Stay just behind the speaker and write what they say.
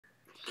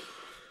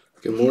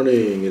Good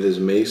morning. It is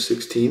May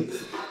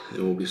 16th,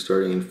 and we'll be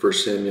starting in 1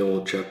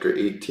 Samuel chapter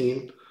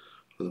 18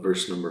 with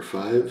verse number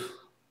 5.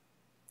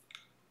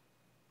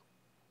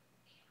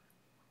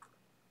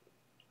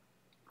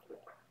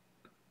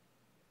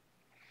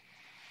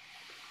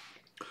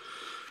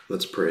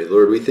 Let's pray.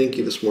 Lord, we thank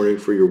you this morning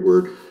for your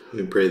word.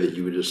 We pray that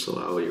you would just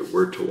allow your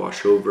word to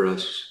wash over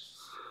us,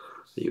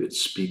 that you would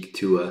speak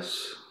to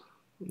us,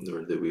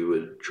 Lord, that we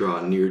would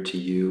draw near to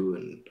you.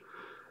 And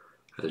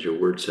as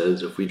your word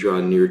says, if we draw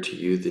near to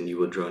you, then you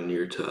will draw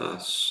near to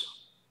us.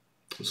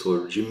 So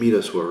Lord, would you meet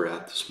us where we're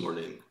at this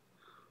morning?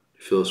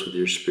 Fill us with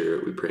your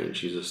spirit, we pray in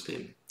Jesus'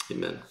 name.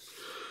 Amen.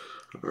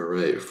 All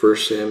right, 1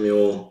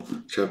 Samuel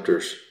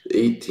chapter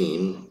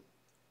 18,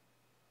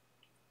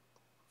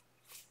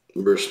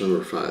 verse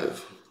number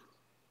 5.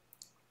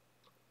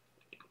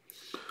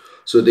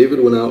 So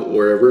David went out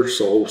wherever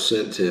Saul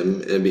sent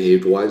him and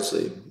behaved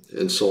wisely.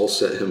 And Saul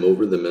set him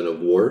over the men of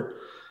war,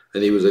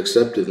 and he was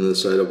accepted in the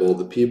sight of all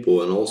the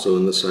people and also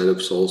in the sight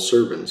of Saul's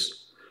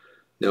servants.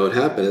 Now it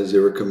happened as they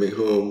were coming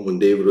home, when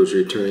David was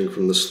returning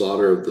from the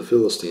slaughter of the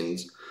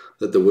Philistines,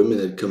 that the women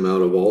had come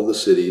out of all the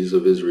cities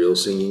of Israel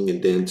singing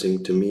and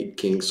dancing to meet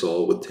King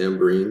Saul with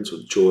tambourines,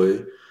 with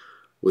joy,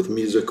 with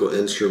musical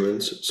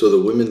instruments. So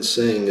the women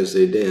sang as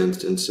they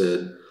danced and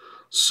said,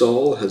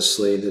 Saul has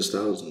slain his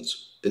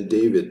thousands, and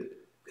David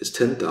his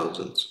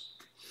 10,000s.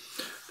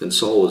 Then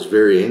Saul was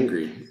very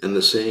angry, and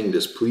the saying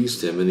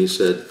displeased him, and he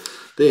said,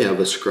 They have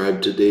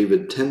ascribed to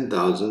David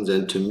 10,000s,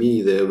 and to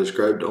me they have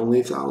ascribed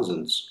only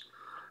thousands.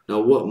 Now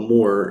what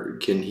more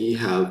can he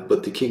have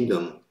but the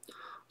kingdom?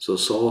 So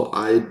Saul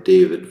eyed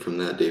David from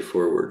that day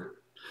forward.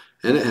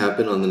 And it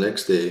happened on the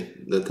next day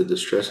that the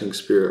distressing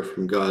spirit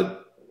from God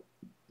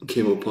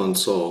came upon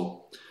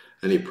Saul,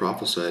 and he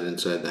prophesied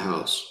inside the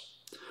house.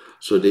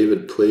 So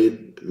David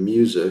played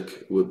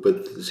music with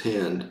his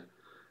hand,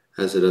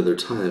 as at other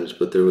times,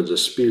 but there was a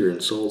spear in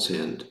Saul's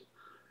hand.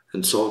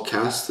 And Saul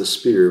cast the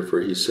spear,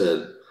 for he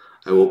said,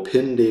 I will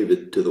pin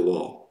David to the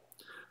wall.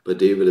 But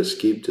David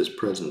escaped his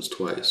presence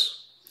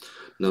twice.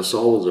 Now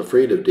Saul was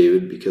afraid of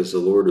David, because the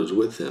Lord was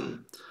with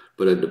him,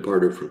 but had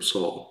departed from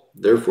Saul.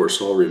 Therefore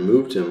Saul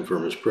removed him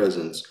from his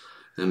presence,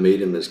 and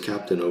made him his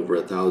captain over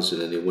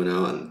 1,000, and he went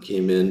out and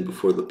came in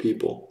before the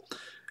people.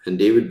 And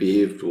David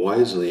behaved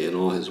wisely in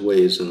all his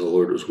ways, and the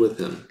Lord was with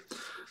him.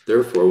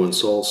 Therefore when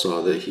Saul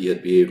saw that he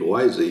had behaved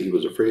wisely, he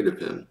was afraid of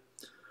him.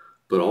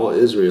 But all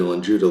Israel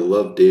and Judah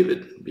loved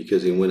David,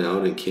 because he went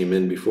out and came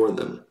in before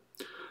them.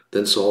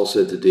 Then Saul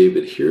said to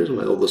David, Here is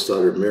my eldest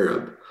daughter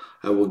Merab.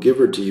 I will give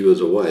her to you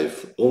as a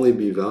wife. Only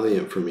be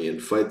valiant for me,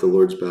 and fight the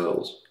Lord's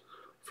battles.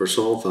 For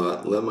Saul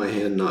thought, Let my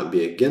hand not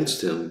be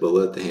against him, but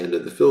let the hand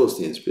of the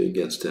Philistines be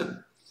against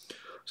him.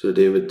 So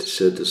David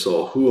said to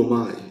Saul, Who am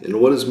I,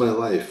 and what is my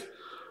life?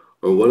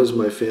 Or what is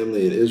my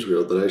family in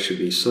Israel, that I should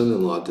be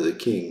son-in-law to the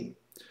king?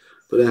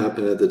 But it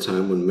happened at the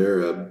time when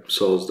Merab,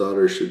 Saul's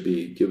daughter, should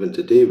be given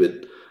to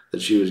David,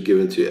 that she was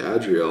given to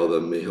Adriel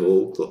the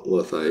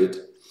Meholathite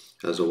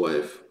as a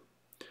wife.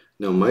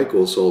 Now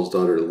Michal, Saul's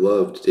daughter,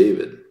 loved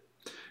David.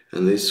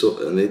 And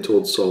they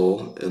told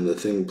Saul, and the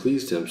thing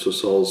pleased him. So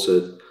Saul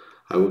said,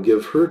 I will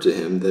give her to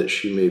him, that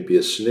she may be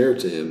a snare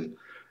to him,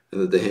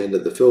 and that the hand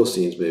of the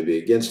Philistines may be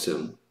against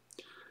him.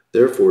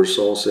 Therefore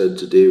Saul said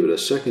to David a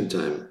second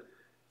time,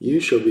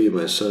 You shall be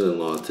my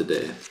son-in-law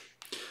today.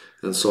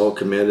 And Saul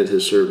commanded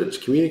his servants,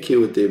 Communicate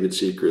with David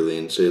secretly,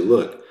 and say,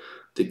 Look,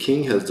 the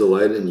king has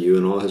delight in you,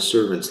 and all his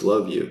servants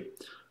love you.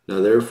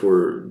 Now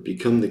therefore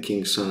become the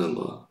king's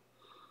son-in-law.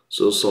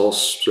 So Saul's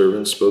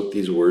servants spoke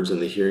these words in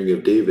the hearing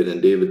of David,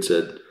 and David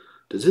said,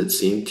 Does it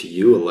seem to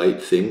you a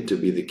light thing to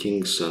be the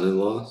king's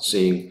son-in-law,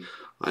 seeing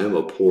I am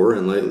a poor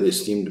and lightly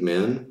esteemed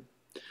man?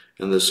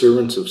 And the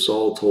servants of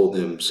Saul told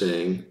him,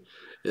 saying,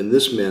 In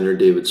this manner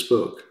David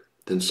spoke.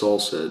 Then Saul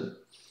said,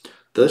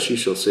 Thus you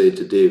shall say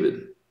to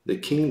David, The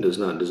king does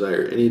not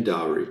desire any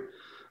dowry,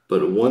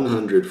 but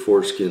 100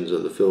 foreskins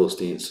of the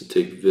Philistines to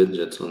take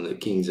vengeance on the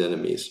king's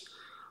enemies.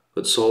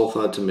 But Saul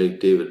thought to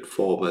make David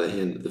fall by the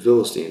hand of the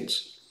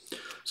Philistines.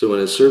 So when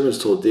his servants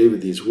told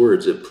David these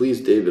words, it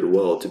pleased David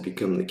well to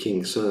become the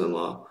king's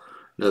son-in-law.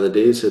 Now the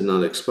days had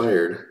not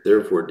expired.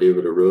 Therefore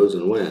David arose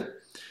and went,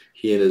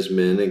 he and his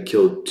men, and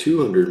killed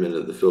 200 men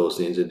of the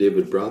Philistines. And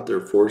David brought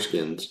their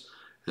foreskins,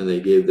 and they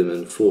gave them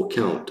in full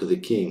count to the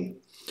king,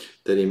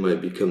 that he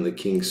might become the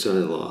king's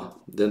son-in-law.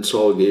 Then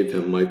Saul gave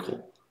him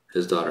Michal,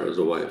 his daughter, as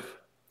a wife.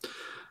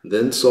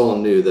 Then Saul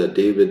knew that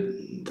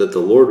the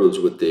Lord was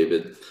with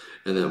David,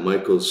 and that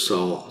Michal,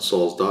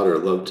 Saul's daughter,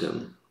 loved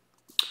him.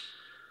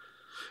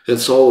 And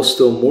Saul was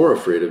still more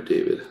afraid of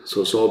David.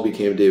 So Saul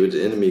became David's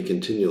enemy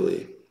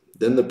continually.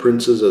 Then the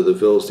princes of the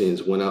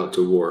Philistines went out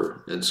to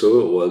war. And so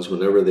it was,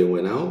 whenever they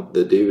went out,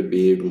 that David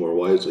behaved more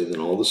wisely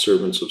than all the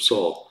servants of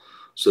Saul,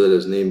 so that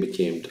his name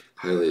became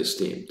highly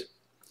esteemed.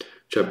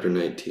 Chapter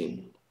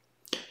 19.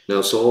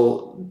 Now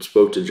Saul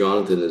spoke to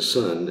Jonathan his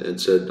son, and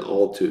said to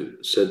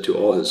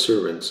all his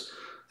servants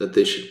that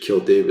they should kill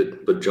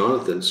David. But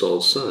Jonathan,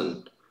 Saul's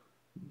son,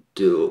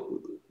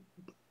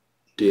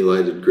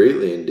 delighted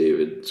greatly in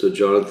David. So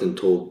Jonathan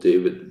told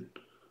David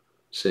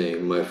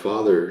saying, "My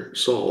father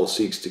Saul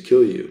seeks to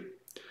kill you.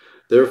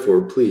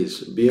 Therefore, please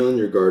be on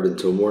your guard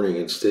until morning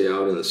and stay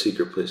out in the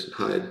secret place and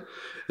hide.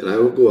 And I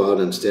will go out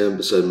and stand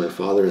beside my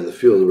father in the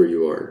field where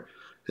you are.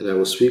 And I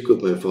will speak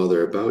with my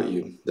father about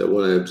you, that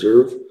when I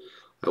observe,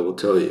 I will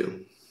tell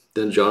you."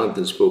 Then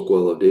Jonathan spoke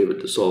well of David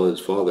to Saul his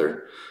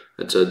father,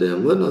 and said to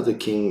him, "Let not the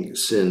king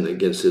sin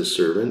against his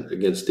servant,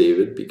 against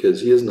David,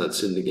 because he has not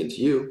sinned against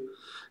you,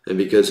 and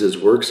because his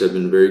works have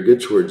been very good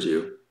towards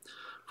you.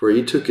 For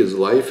he took his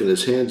life in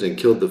his hands and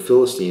killed the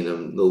Philistine,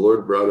 and the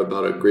Lord brought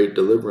about a great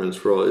deliverance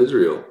for all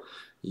Israel.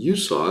 You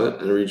saw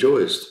it and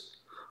rejoiced.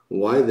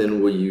 Why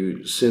then will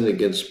you sin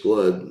against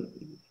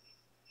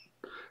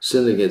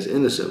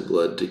innocent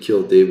blood, to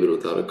kill David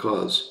without a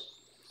cause?"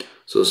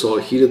 So Saul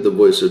heeded the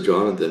voice of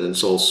Jonathan, and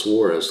Saul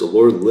swore, "As the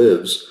Lord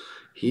lives,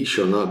 he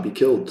shall not be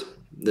killed."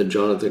 Then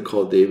Jonathan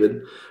called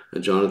David,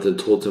 and Jonathan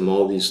told him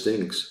all these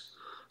things.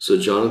 So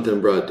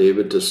Jonathan brought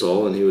David to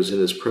Saul, and he was in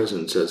his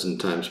presence as in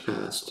times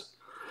past.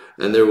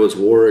 And there was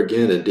war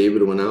again, and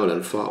David went out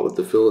and fought with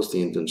the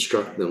Philistines and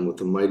struck them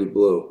with a mighty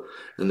blow,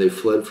 and they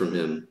fled from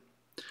him.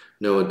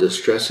 Now a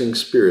distressing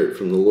spirit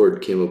from the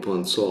Lord came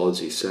upon Saul as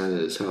he sat in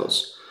his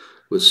house,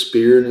 with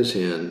spear in his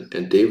hand,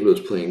 and David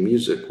was playing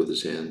music with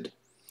his hand.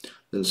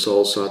 Then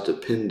Saul sought to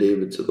pin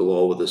David to the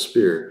wall with a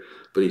spear,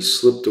 but he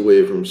slipped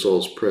away from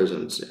Saul's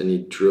presence, and he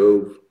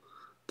drove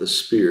the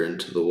spear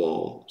into the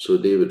wall. So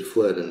David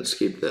fled and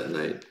escaped that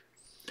night.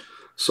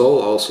 Saul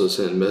also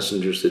sent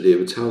messengers to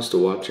David's house to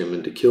watch him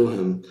and to kill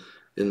him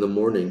in the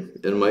morning.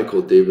 And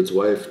Michal, David's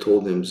wife,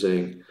 told him,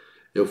 saying,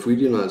 "If we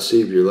do not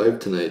save your life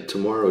tonight,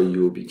 tomorrow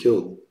you will be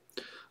killed."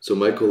 So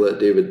Michal let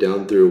David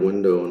down through a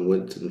window and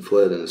went and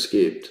fled and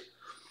escaped.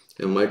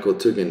 And Michal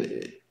took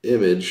an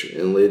image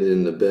and laid it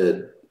in the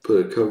bed,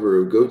 put a cover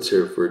of goat's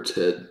hair for its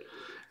head,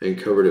 and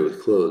covered it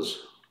with clothes.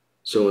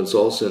 So when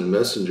Saul sent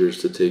messengers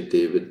to take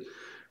David,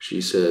 she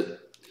said,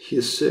 "He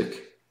is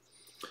sick."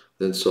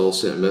 Then Saul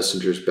sent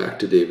messengers back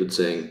to David,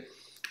 saying,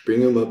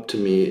 "Bring him up to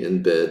me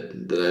in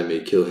bed, that I may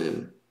kill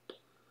him."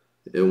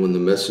 And when the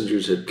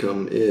messengers had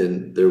come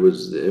in, there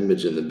was the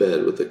image in the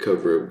bed, with a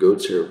cover of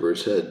goat's hair for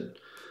his head.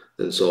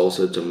 Then Saul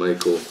said to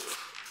Michal,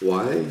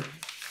 "Why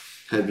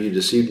have you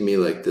deceived me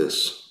like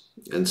this,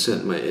 and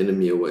sent my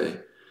enemy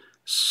away,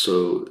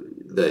 so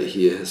that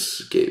he has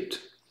escaped?"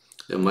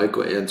 And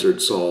Michal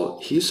answered Saul,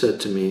 "He said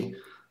to me,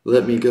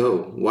 'Let me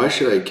go. Why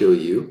should I kill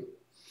you?'"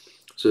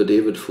 So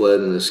David fled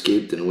and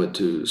escaped and went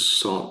to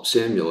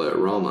Samuel at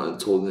Ramah and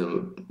told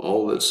him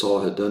all that Saul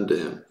had done to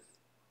him.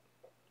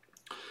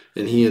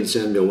 And he and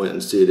Samuel went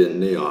and stayed in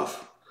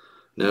Naioth.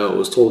 Now it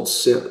was told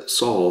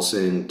Saul,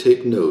 saying,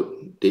 "Take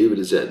note, David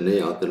is at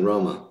Naioth in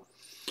Ramah."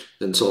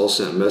 Then Saul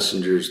sent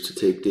messengers to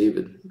take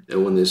David.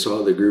 And when they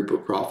saw the group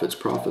of prophets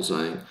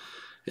prophesying,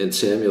 and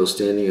Samuel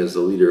standing as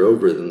the leader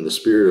over them, the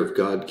Spirit of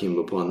God came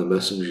upon the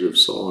messengers of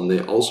Saul, and they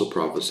also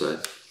prophesied.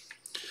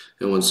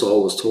 And when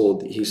Saul was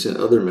told, he sent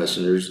other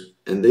messengers,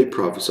 and they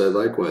prophesied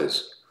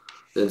likewise.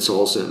 Then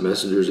Saul sent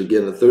messengers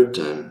again a third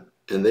time,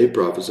 and they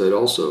prophesied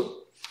also.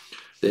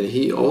 Then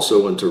he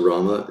also went to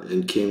Ramah,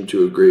 and came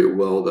to a great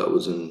well that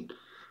was in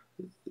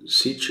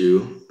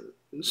Sichu.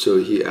 So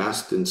he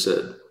asked and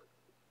said,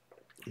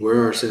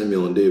 "Where are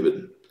Samuel and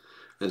David?"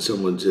 And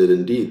someone said,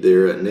 "Indeed, they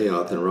are at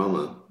Naioth and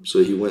Ramah."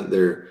 So he went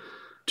there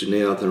to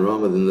Naioth and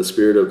Ramah. Then the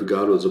Spirit of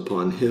God was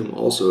upon him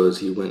also, as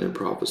he went and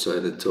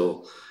prophesied,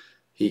 until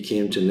he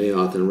came to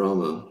Naioth and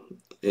Ramah.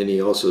 And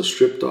he also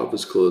stripped off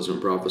his clothes and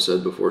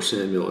prophesied before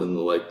Samuel in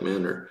the like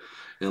manner,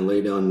 and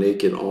lay down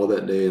naked all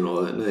that day and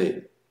all that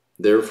night.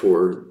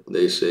 Therefore,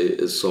 they say,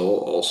 is Saul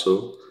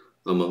also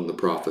among the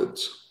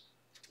prophets.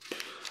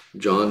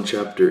 John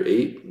chapter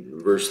 8,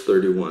 verse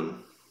 31.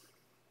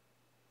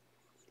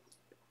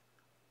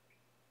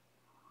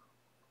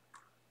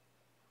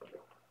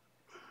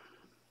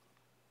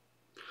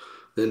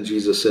 Then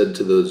Jesus said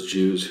to those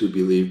Jews who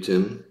believed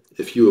him,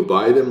 "If you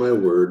abide in my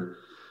word,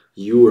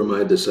 you are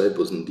my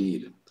disciples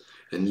indeed,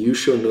 and you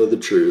shall know the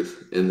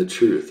truth, and the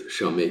truth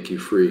shall make you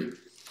free."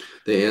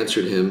 They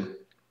answered him,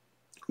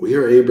 "We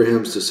are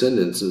Abraham's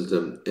descendants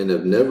and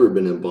have never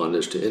been in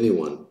bondage to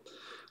anyone.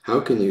 How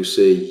can you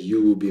say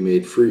you will be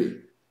made free?"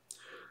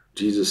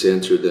 Jesus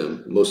answered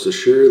them, "Most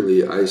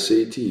assuredly I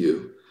say to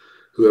you,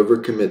 whoever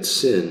commits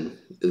sin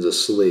is a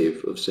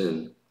slave of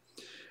sin.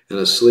 And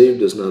a slave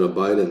does not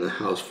abide in the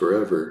house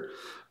forever,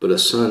 but a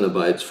son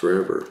abides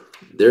forever.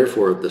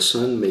 Therefore, if the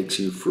Son makes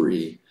you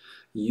free,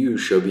 you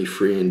shall be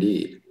free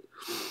indeed.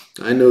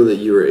 I know that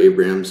you are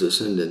Abraham's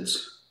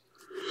descendants."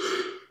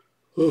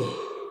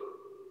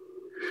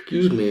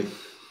 Excuse me.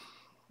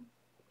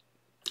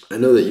 "I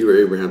know that you are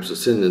Abraham's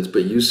descendants,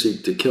 but you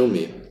seek to kill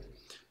me,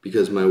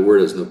 because my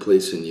word has no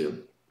place in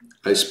you.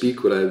 I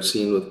speak what I have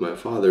seen with my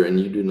father,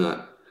 and you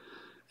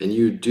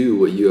do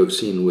what you have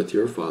seen with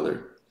your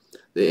father."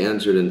 They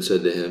answered and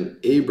said to him,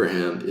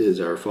 "Abraham is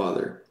our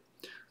father."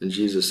 And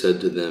Jesus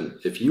said to them,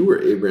 "If you were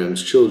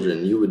Abraham's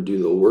children, you would do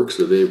the works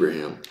of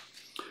Abraham.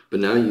 But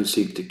now you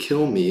seek to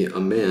kill me, a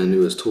man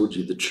who has told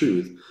you the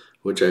truth,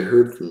 which I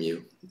heard from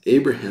you.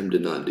 Abraham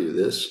did not do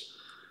this.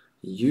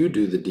 You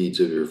do the deeds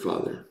of your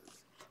father."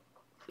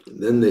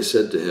 Then they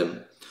said to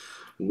him,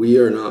 "We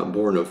are not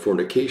born of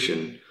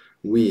fornication.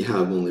 We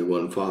have only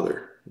one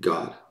Father,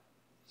 God."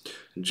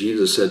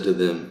 Jesus said to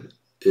them,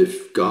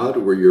 "If God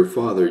were your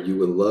Father, you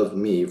would love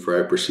me, for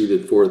I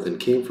proceeded forth and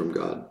came from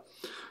God.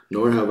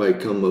 Nor have I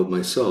come of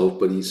myself,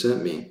 but he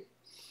sent me.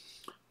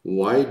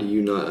 Why do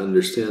you not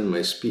understand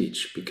my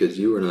speech? Because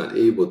you are not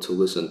able to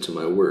listen to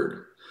my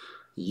word.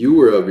 You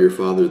are of your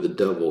father the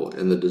devil,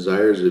 and the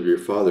desires of your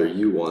father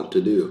you want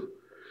to do.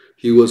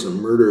 He was a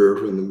murderer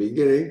from the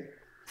beginning."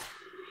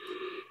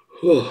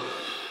 Oh,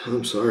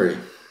 I'm sorry.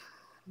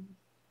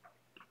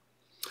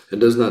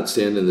 "And does not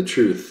stand in the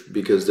truth,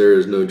 because there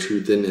is no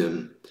truth in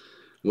him.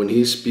 When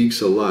he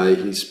speaks a lie,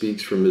 he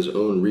speaks from his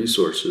own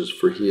resources,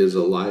 for he is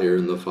a liar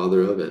and the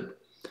father of it.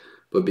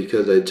 But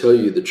because I tell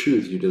you the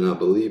truth, you do not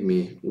believe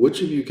me.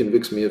 Which of you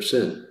convicts me of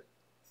sin?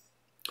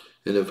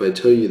 And if I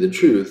tell you the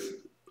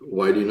truth,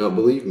 why do you not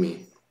believe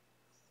me?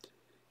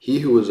 He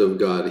who is of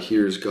God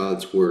hears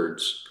God's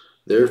words.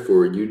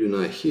 Therefore you do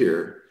not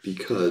hear,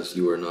 because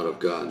you are not of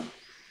God."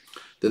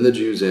 Then the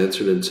Jews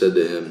answered and said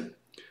to him,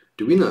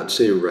 "Do we not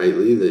say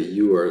rightly that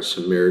you are a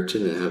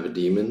Samaritan and have a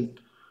demon?"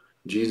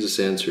 Jesus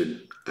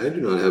answered, "I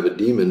do not have a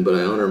demon, but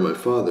I honor my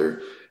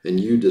Father, and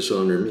you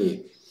dishonor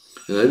me.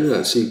 And I do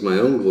not seek my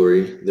own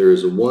glory. There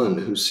is one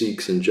who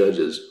seeks and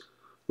judges.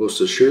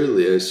 Most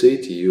assuredly I say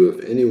to you,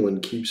 if anyone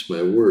keeps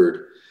my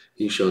word,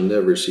 he shall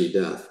never see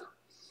death."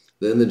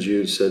 Then the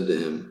Jews said to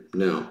him,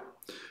 "Now,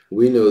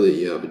 we know that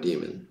you have a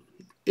demon.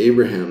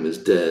 Abraham is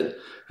dead,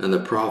 and the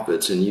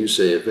prophets, and you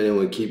say, if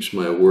anyone keeps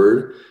my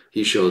word,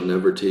 he shall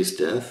never taste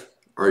death.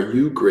 Are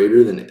you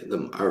greater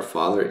than our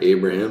father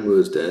Abraham, who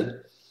is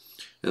dead,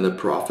 and the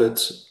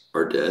prophets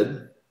are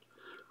dead?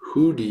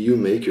 Who do you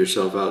make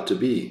yourself out to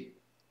be?"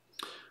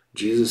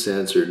 Jesus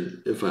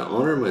answered, "If I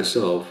honor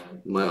myself,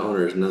 my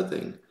honor is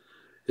nothing.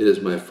 It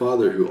is my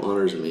Father who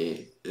honors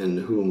me, and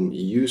whom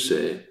you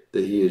say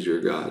that he is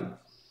your God.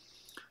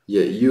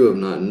 Yet you have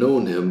not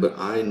known him, but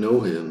I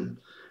know him.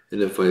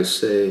 And if I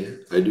say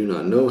I do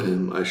not know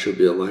him, I shall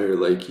be a liar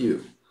like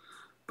you.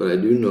 But I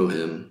do know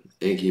him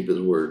and keep his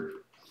word.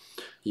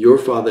 Your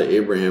father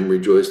Abraham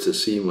rejoiced to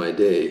see my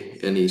day,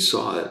 and he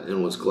saw it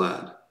and was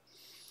glad."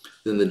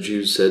 Then the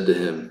Jews said to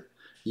him,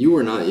 "You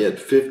are not yet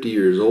 50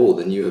 years old,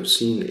 and you have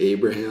seen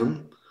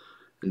Abraham?"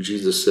 And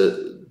Jesus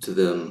said to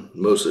them,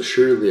 "Most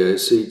assuredly I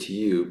say to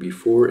you,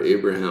 before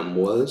Abraham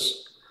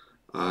was,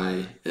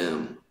 I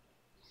am."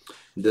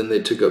 Then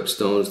they took up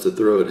stones to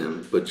throw at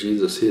him, but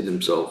Jesus hid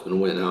himself and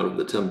went out of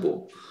the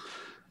temple,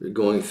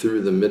 going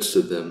through the midst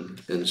of them,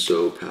 and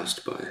so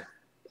passed by.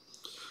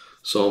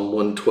 Psalm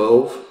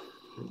 112,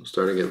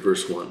 starting at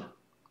verse 1.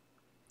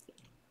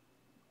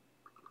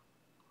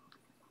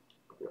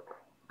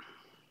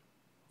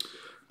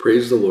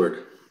 Praise the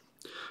Lord.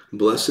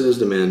 Blessed is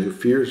the man who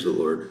fears the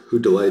Lord, who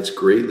delights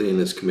greatly in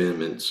his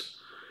commandments.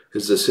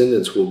 His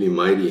descendants will be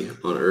mighty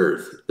on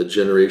earth. The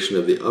generation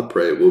of the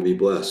upright will be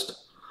blessed.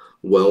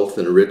 Wealth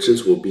and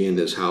riches will be in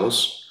his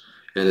house,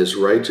 and his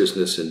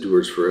righteousness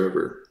endures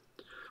forever.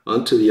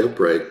 Unto the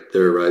upright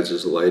there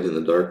arises light in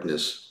the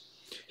darkness.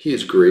 He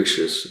is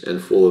gracious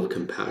and full of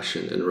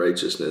compassion and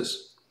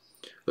righteousness.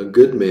 A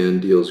good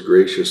man deals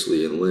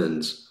graciously and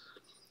lends.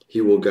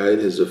 He will guide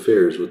his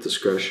affairs with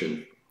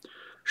discretion.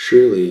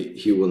 Surely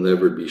he will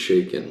never be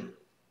shaken.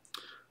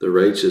 The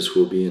righteous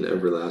will be in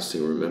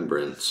everlasting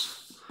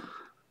remembrance.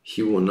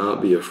 He will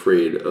not be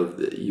afraid of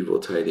the evil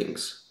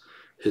tidings.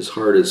 His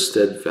heart is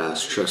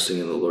steadfast, trusting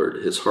in the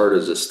Lord. His heart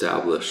is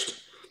established.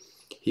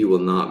 He will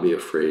not be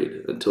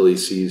afraid until he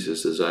sees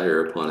his desire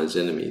upon his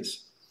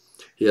enemies.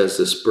 He has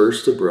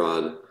dispersed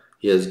abroad.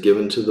 He has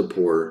given to the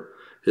poor.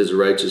 His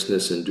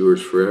righteousness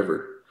endures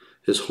forever.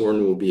 His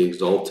horn will be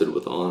exalted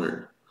with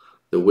honor.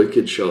 The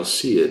wicked shall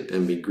see it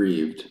and be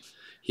grieved.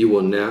 He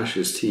will gnash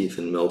his teeth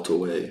and melt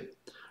away.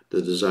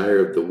 The desire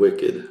of the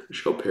wicked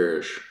shall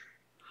perish.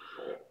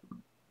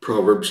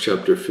 Proverbs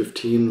chapter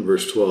 15,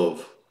 verse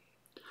 12.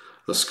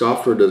 A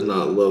scoffer does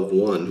not love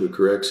one who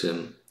corrects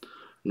him,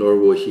 nor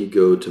will he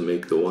go to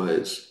make the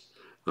wise.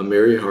 A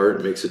merry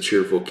heart makes a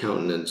cheerful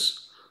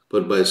countenance,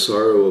 but by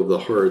sorrow of the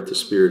heart the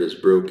spirit is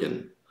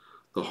broken.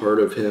 The heart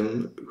of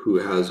him who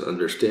has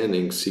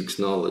understanding seeks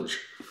knowledge,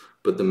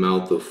 but the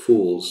mouth of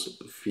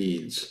fools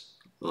feeds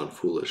on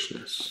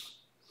foolishness.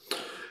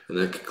 And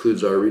that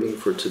concludes our reading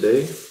for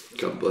today.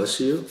 God bless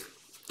you.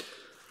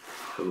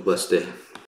 Have a blessed day.